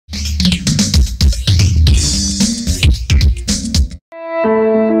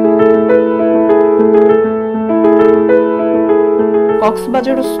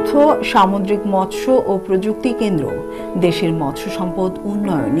কক্সবাজারস্থ সামুদ্রিক মৎস্য ও প্রযুক্তি কেন্দ্র দেশের মৎস্য সম্পদ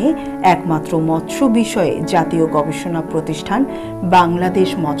উন্নয়নে একমাত্র মৎস্য বিষয়ে জাতীয় গবেষণা প্রতিষ্ঠান বাংলাদেশ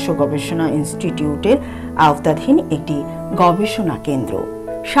মৎস্য গবেষণা ইনস্টিটিউটের আওতাধীন একটি গবেষণা কেন্দ্র।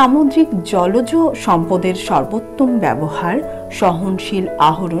 সামুদ্রিক জলজ সম্পদের সর্বোত্তম ব্যবহার, সহনশীল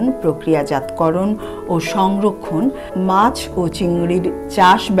আহরণ, প্রক্রিয়াজাতকরণ ও সংরক্ষণ, মাছ ও চিংড়ির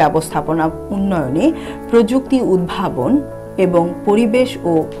চাষ ব্যবস্থাপনা উন্নয়নে প্রযুক্তি উদ্ভাবন এবং পরিবেশ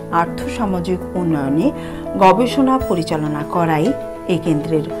ও আর্থসামাজিক উন্নয়নে গবেষণা পরিচালনা করাই এই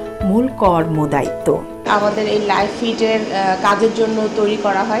কেন্দ্রের মূল কর্মদায়িত্ব। আমাদের এই লাইফ ফিডের কাজের জন্য তৈরি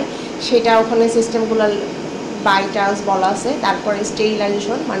করা হয়, সেটা ওখানে সিস্টেমগুলো বাইটাস বলা আছে। তারপরে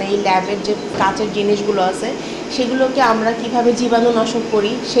স্টেরিলাইজেশন, মানে এই ল্যাবের যে কাচের জিনিসগুলো আছে সেগুলোকে আমরা কিভাবে জীবাণুনাশক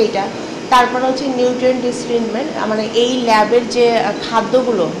করি সেইটা। তারপর হচ্ছে নিউট্রিয়েন্ট ডিসট্রিটমেন্ট, মানে এই ল্যাবের যে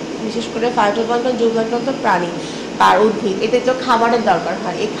খাদ্যগুলো, বিশেষ করে ফাইটোপ্লাঙ্কটন, জৈবপ্লাঙ্কটন প্রাণী আর উদ্ভিদ, এতে তো খাবারের দরকার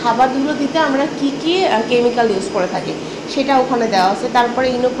হয়। এই খাবারগুলো দিতে আমরা কি কেমিক্যাল ইউজ করে থাকি সেটা ওখানে দেওয়া আছে। তারপরে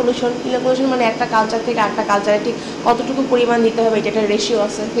ইনোকুলেশন মানে একটা কালচার থেকে একটা কালচারে ঠিক কতটুকু পরিমাণ দিতে হবে এটা একটা রেশিও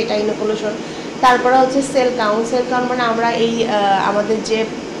আছে, সেটা ইনোকুলেশন। তারপরে হচ্ছে সেল কাউন্ট মানে আমরা এই আমাদের যে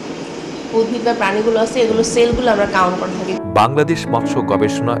উদ্ভিদ বা প্রাণীগুলো আছে এগুলো সেলগুলো আমরা কাউন্ট করে থাকি। বাংলাদেশ মৎস্য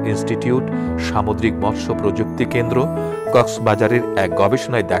গবেষণা ইনস্টিটিউট সামুদ্রিক মৎস্য প্রযুক্তি কেন্দ্র কক্সবাজারের এক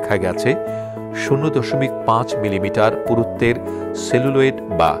গবেষণায় দেখা গেছে 0.5 মিলিমিটার পুরুত্বের সেলুলোয়েড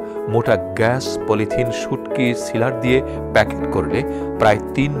বা মোটা গ্যাস পলিথিন শুটকি সিলার দিয়ে প্যাকেট করলে প্রায়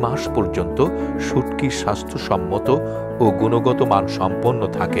 3 মাস পর্যন্ত শুটকি স্বাস্থ্যসম্মত ও গুণগত মান সম্পন্ন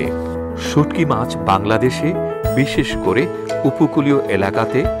থাকে। শুটকি মাছ বাংলাদেশে, বিশেষ করে উপকূলীয়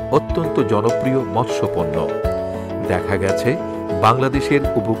এলাকাতে অত্যন্ত জনপ্রিয় মৎস্যপণ্য। দেখা গেছে বাংলাদেশের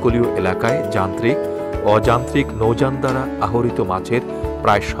উপকূলীয় এলাকায় যান্ত্রিক অযান্ত্রিক নৌযান দ্বারা আহরিত মাছের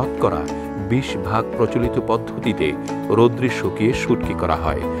প্রায় শতকরা 20% প্রচলিত পদ্ধতিতে রৌদ্রে শুকিয়ে শুটকি করা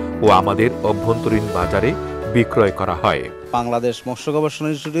হয় ও আমাদের অভ্যন্তরীণ বাজারে বিক্রয় করা হয়। বাংলাদেশ মৎস্য গবেষণা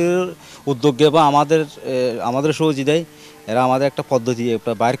ইনস্টিটিউটের উদ্যোগে বা আমাদের সহযোগিতায় এরা আমাদের একটা পদ্ধতি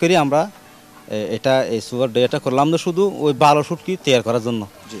বাইর করি। আমরা এটা এই সুগার ডেটা করলাম না শুধু ওই ভালো শুটকি তৈরি করার জন্য,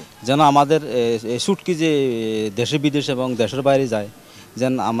 যেন আমাদের এই শুটকি যে দেশে বিদেশ এবং দেশের বাইরে যায়,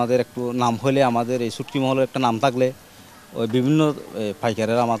 যেন আমাদের একটু নাম হলে, আমাদের এই শুটকি মহলের একটা নাম থাকলে ওই বিভিন্ন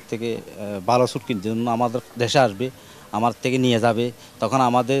পাইকারেরা আমার থেকে ভালো শুটকির জন্য আমাদের দেশে আসবে, আমার থেকে নিয়ে যাবে, তখন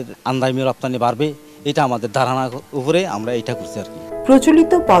আমাদের আমদানি রপ্তানি বাড়বে। এটা আমাদের ধারণার উপরে আমরা এটা করছি আর কি।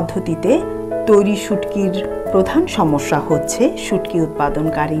 প্রচলিত পদ্ধতিতে তৈরি শুটকির প্রধান সমস্যা হচ্ছে শুটকি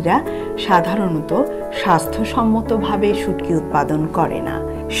উৎপাদনকারীরা সাধারণত স্বাস্থ্যসম্মতভাবে শুটকি উৎপাদন করে না।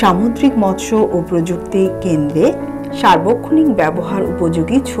 সামুদ্রিক মৎস্য ও প্রযুক্তি কেন্দ্রে সার্বক্ষণিক ব্যবহার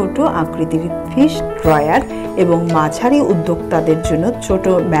উপযোগী ছোট আকৃতির ফিশ ড্রয়ার এবং মাঝারি উদ্যোক্তাদের জন্য ছোট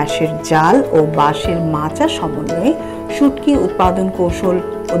ম্যাশের জাল ও বাঁশের মাচা সমন্বয়ে শুটকি উৎপাদন কৌশল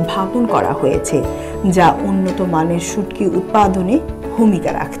উদ্ভাবন করা হয়েছে, যা উন্নত মানের শুটকি উৎপাদনে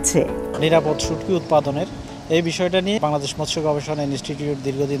ভূমিকা রাখছে। নিরাপদ শুটকি উৎপাদনের এই বিষয়টা নিয়ে বাংলাদেশ মৎস্য গবেষণা ইনস্টিটিউট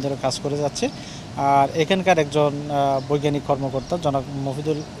দীর্ঘদিন ধরে কাজ করে যাচ্ছে। আর এখানকার একজন বৈজ্ঞানিক কর্মকর্তা জনাব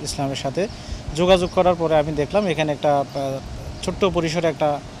মফিদুল ইসলামের সাথে যোগাযোগ করার পরে আমি দেখলাম এখানে একটা ছোট্ট পরিসরে একটা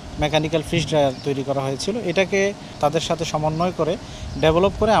মেকানিক্যাল ফিশ ড্রায়ার তৈরি করা হয়েছিল। এটাকে তাদের সাথে সমন্বয় করে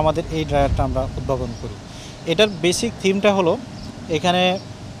ডেভেলপ করে আমাদের এই ড্রায়ারটা আমরা উদ্ভাবন করি। এটার বেসিক থিমটা হলো এখানে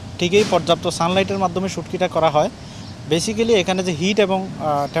ঠিকই পর্যাপ্ত সানলাইটের মাধ্যমে শুটকিটা করা হয়। বেসিক্যালি এখানে যে হিট এবং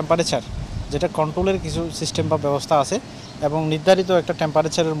টেম্পারেচার, যেটা কন্ট্রোলের কিছু সিস্টেম বা ব্যবস্থা আছে, এবং নির্ধারিত একটা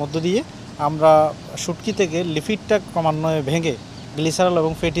টেম্পারেচারের মধ্য দিয়ে আমরা শুটকি থেকে লিপিডটা ক্রমান্বয়ে ভেঙে গ্লিসারল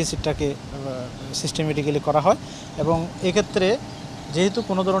এবং ফ্যাটি অ্যাসিডটাকে সিস্টেমেটিক্যালি করা হয়। এবং এক্ষেত্রে যেহেতু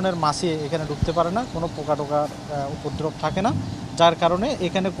কোনো ধরনের মাছি এখানে ঢুকতে পারে না, কোনো পোকা টোকার উপদ্রব থাকে না, যার কারণে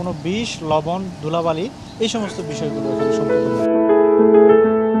এখানে কোনো বিষ, লবণ, ধুলাবালি এই সমস্ত বিষয়গুলো এখানে সম্পূর্ণ।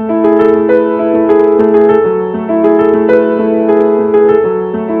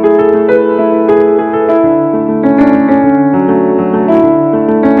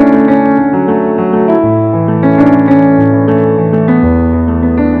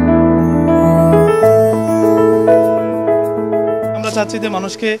 চাচ্ছি যে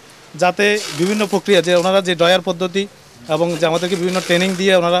মানুষকে যাতে বিভিন্ন প্রক্রিয়া, যে ওনারা যে ড্রয়ার পদ্ধতি এবং যে আমাদেরকে বিভিন্ন ট্রেনিং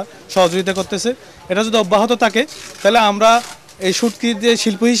দিয়ে ওনারা সহযোগিতা করতেছে, এটা যদি অব্যাহত থাকে তাহলে আমরা এই শুটকির যে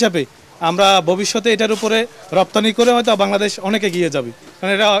শিল্প হিসাবে আমরা ভবিষ্যতে এটার উপরে রপ্তানি করে হয়তো বাংলাদেশ অনেক এগিয়ে যাবে।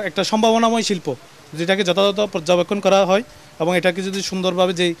 কারণ এটা একটা সম্ভাবনাময় শিল্প, যেটাকে যথাযথ পর্যবেক্ষণ করা হয় এবং এটাকে যদি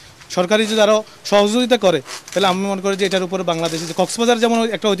সুন্দরভাবে যেই সরকারি যদি আরও সহযোগিতা করে, তাহলে আমি মনে করি যে এটার উপরে বাংলাদেশে যে কক্সবাজার যেমন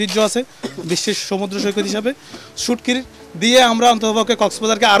একটা ঐতিহ্য আছে বিশ্বের সমুদ্র সৈকত হিসাবে, শুটকির দিয়ে আমরা অন্ততপক্ষে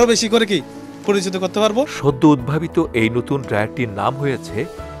কক্সবাজারকে আরও বেশি করে কি পরিচিত করতে পারবো। সদ্য উদ্ভাবিত এই নতুন ড্রায়ারটির নাম হয়েছে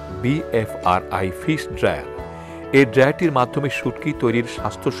BFRI ফিশ ড্রায়ার। এই ড্রায়ারটির মাধ্যমে শুটকি তৈরির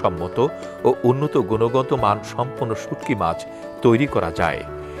স্বাস্থ্যসম্মত ও উন্নত গুণগত মান সম্পন্ন শুটকি মাছ তৈরি করা যায়।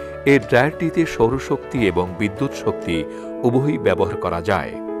 এই ড্রায়ারটিতে সৌরশক্তি এবং বিদ্যুৎ শক্তি উভয়ই ব্যবহার করা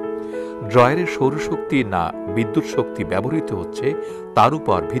যায়। ড্রয়ারে সৌরশক্তি না বিদ্যুৎ শক্তি ব্যবহৃত হচ্ছে তার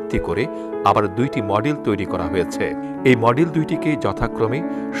উপর ভিত্তি করে আবার দুইটি মডেল তৈরি করা হয়েছে। এই মডেল দুইটিকে যথাক্রমে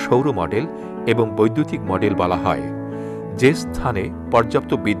সৌর মডেল এবং বৈদ্যুতিক মডেল বলা হয়। যে স্থানে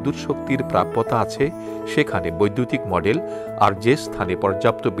পর্যাপ্ত বিদ্যুৎ শক্তির প্রাপ্যতা আছে সেখানে বৈদ্যুতিক মডেল, আর যে স্থানে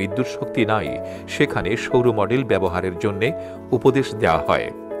পর্যাপ্ত বিদ্যুৎ শক্তি নাই সেখানে সৌর মডেল ব্যবহারের জন্য উপদেশ দেওয়া হয়।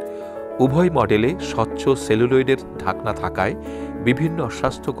 উভয় মডেলে স্বচ্ছ সেলুলয়েডের ঢাকনা থাকায় বিভিন্ন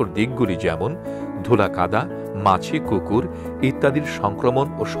অস্বাস্থ্যকর দিকগুলি যেমন ধুলা কাদা, মাছি, কুকুর ইত্যাদির সংক্রমণ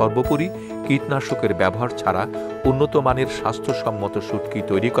ও সর্বোপরি কীটনাশকের ব্যবহার ছাড়া উন্নত মানের স্বাস্থ্যসম্মত শুটকি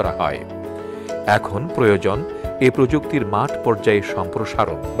তৈরি করা হয়। এখন প্রয়োজন এ প্রযুক্তির মাঠ পর্যায়ে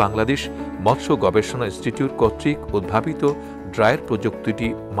সম্প্রসারণ। বাংলাদেশ মৎস্য গবেষণা ইনস্টিটিউট কর্তৃক উদ্ভাবিত ড্রায়ার প্রযুক্তিটি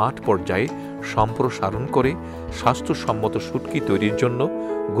মাঠ পর্যায়ে সম্প্রসারণ করে স্বাস্থ্যসম্মত শুটকি তৈরির জন্য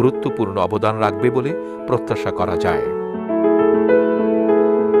গুরুত্বপূর্ণ অবদান রাখবে বলে প্রত্যাশা করা যায়।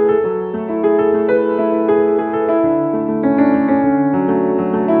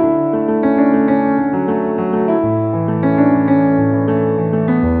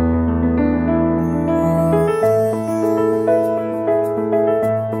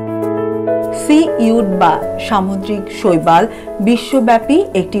 সিউড বা সামুদ্রিক শৈবাল বিশ্বব্যাপী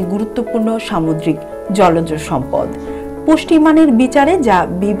একটি গুরুত্বপূর্ণ সামুদ্রিক জলজ সম্পদ। পুষ্টিমানের বিচারে যা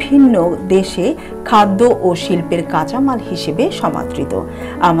বিভিন্ন দেশে খাদ্য ও শিল্পের কাঁচামাল হিসেবে সমাদৃত।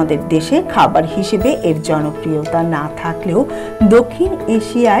 আমাদের দেশে খাবার হিসেবে এর জনপ্রিয়তা না থাকলেও দক্ষিণ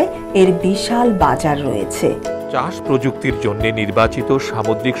এশিয়ায় এর বিশাল বাজার রয়েছে। চাষ প্রযুক্তির জন্য নির্বাচিত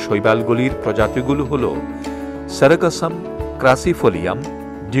সামুদ্রিক শৈবালগুলির প্রজাতিগুলো হল সারাগাসাম ক্রাসিফোলিয়াম,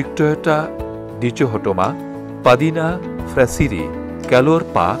 ডিকটোয়েটা ডিচোহটোমা, পাদিনা ফ্রাসিরি,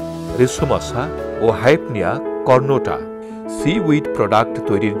 ক্যালোরপা রিসোমাসা ও হাইপনিয়া কর্নোটা। সিউইড প্রোডাক্ট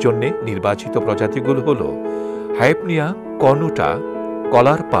তৈরির জন্য নির্বাচিত প্রজাতিগুলো হল হাইপনিয়া কর্নোটা,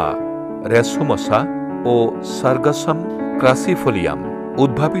 কলারপা রেসোমাসা ও সারগাসাম ক্রাসিফোলিয়াম।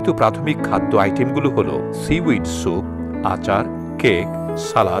 উদ্ভাবিত প্রাথমিক খাদ্য আইটেমগুলো হল সিউইড স্যুপ, আচার, কেক,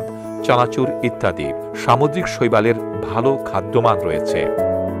 সালাদ, চানাচুর ইত্যাদি। সামুদ্রিক শৈবালের ভালো খাদ্যমান রয়েছে।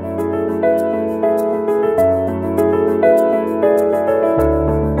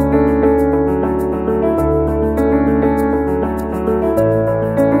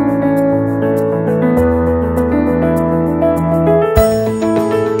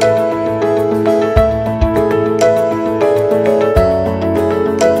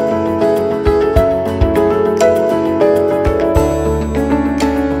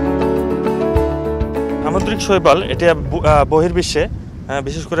 সামুদ্রিক শৈবাল এটা বহির্বিশ্বে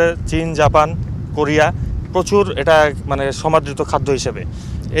বিশেষ করে চীন, জাপান, কোরিয়া প্রচুর এটা মানে সমাদৃত খাদ্য হিসেবে।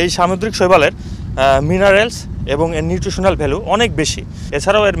 এই সামুদ্রিক শৈবালের মিনারেলস এবং এর নিউট্রিশনাল ভ্যালু অনেক বেশি।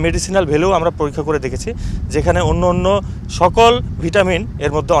 এছাড়াও এর মেডিসিনাল ভ্যালু আমরা পরীক্ষা করে দেখেছি, যেখানে অন্য অন্য সকল ভিটামিন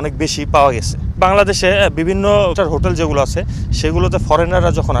এর মধ্যে অনেক বেশি পাওয়া গেছে। বাংলাদেশে বিভিন্ন হোটেল যেগুলো আছে সেগুলোতে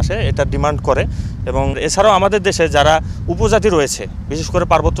ফরেনাররা যখন আসে এটা ডিমান্ড করে। এবং এছাড়াও আমাদের দেশে যারা উপজাতি রয়েছে বিশেষ করে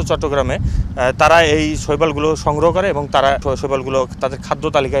পার্বত্য চট্টগ্রামে, তারা এই শৈবালগুলো সংগ্রহ করে এবং তারা শৈবালগুলো তাদের খাদ্য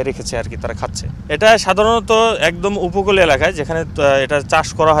তালিকায় রেখেছে আর কি, তারা খাচ্ছে। এটা সাধারণত একদম উপকূলীয় এলাকায় যেখানে এটা চাষ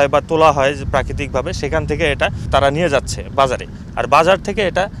করা হয় বা তোলা হয় প্রাকৃতিকভাবে, সেখান থেকে এটা তারা নিয়ে যাচ্ছে বাজারে। আর বাজার থেকে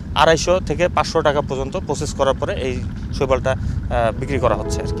এটা 250 থেকে 500 টাকা পর্যন্ত প্রসেস করার পরে এই শৈবালটা বিক্রি করা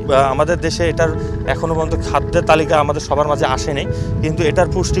হচ্ছে আর কি। আমাদের দেশে এটার এখনও পর্যন্ত খাদ্যের তালিকা আমাদের সবার মাঝে আসেনি, কিন্তু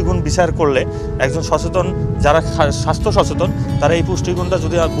এটার পুষ্টিগুণ বিচার করলে একজন সচেতন, যারা স্বাস্থ্য সচেতন, তারা এই পুষ্টিগুণটা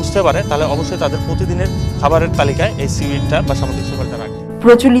যদি বুঝতে পারে তাহলে অবশ্যই তাদের প্রতিদিনের খাবারের তালিকায় এই সিউইডটা বা সামুদ্রিক শৈবালটা রাখবে।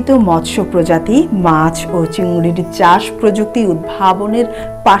 প্রচলিত মৎস্য প্রজাতি, মাছ ও চিংড়ির চাষ প্রযুক্তি উদ্ভাবনের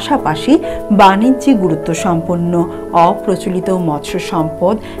পাশাপাশি বাণিজ্যিক গুরুত্ব সম্পন্ন অপ্রচলিত মৎস্য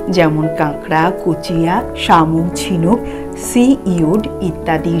সম্পদ যেমন কাঁকড়া, কুচিয়া, শামুক, ঝিনুক, সিউড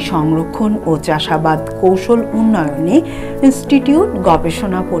ইত্যাদি সংরক্ষণ ও চাষাবাদ কৌশল উন্নয়নে ইনস্টিটিউট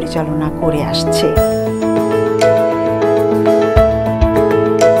গবেষণা পরিচালনা করে আসছে।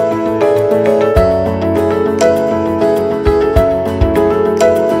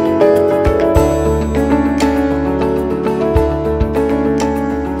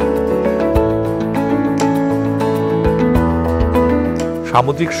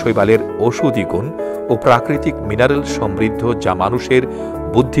 সামুদ্রিক শৈবালের ঔষধি গুণ ও প্রাকৃতিক মিনারেল সমৃদ্ধ, যা মানুষের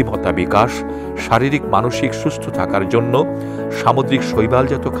বুদ্ধিমত্তা বিকাশ, শারীরিক মানসিক সুস্থ থাকার জন্য সামুদ্রিক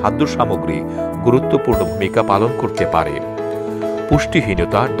শৈবালজাত খাদ্য সামগ্রী গুরুত্বপূর্ণ ভূমিকা পালন করতে পারে।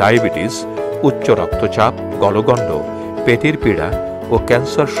 পুষ্টিহীনতা, ডায়াবেটিস, উচ্চ রক্তচাপ, গলগণ্ড, পেটের পীড়া ও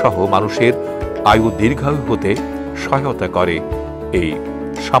ক্যান্সার সহ মানুষের আয়ু দীর্ঘায়ু হতে সহায়তা করে এই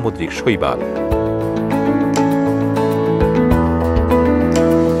সামুদ্রিক শৈবাল।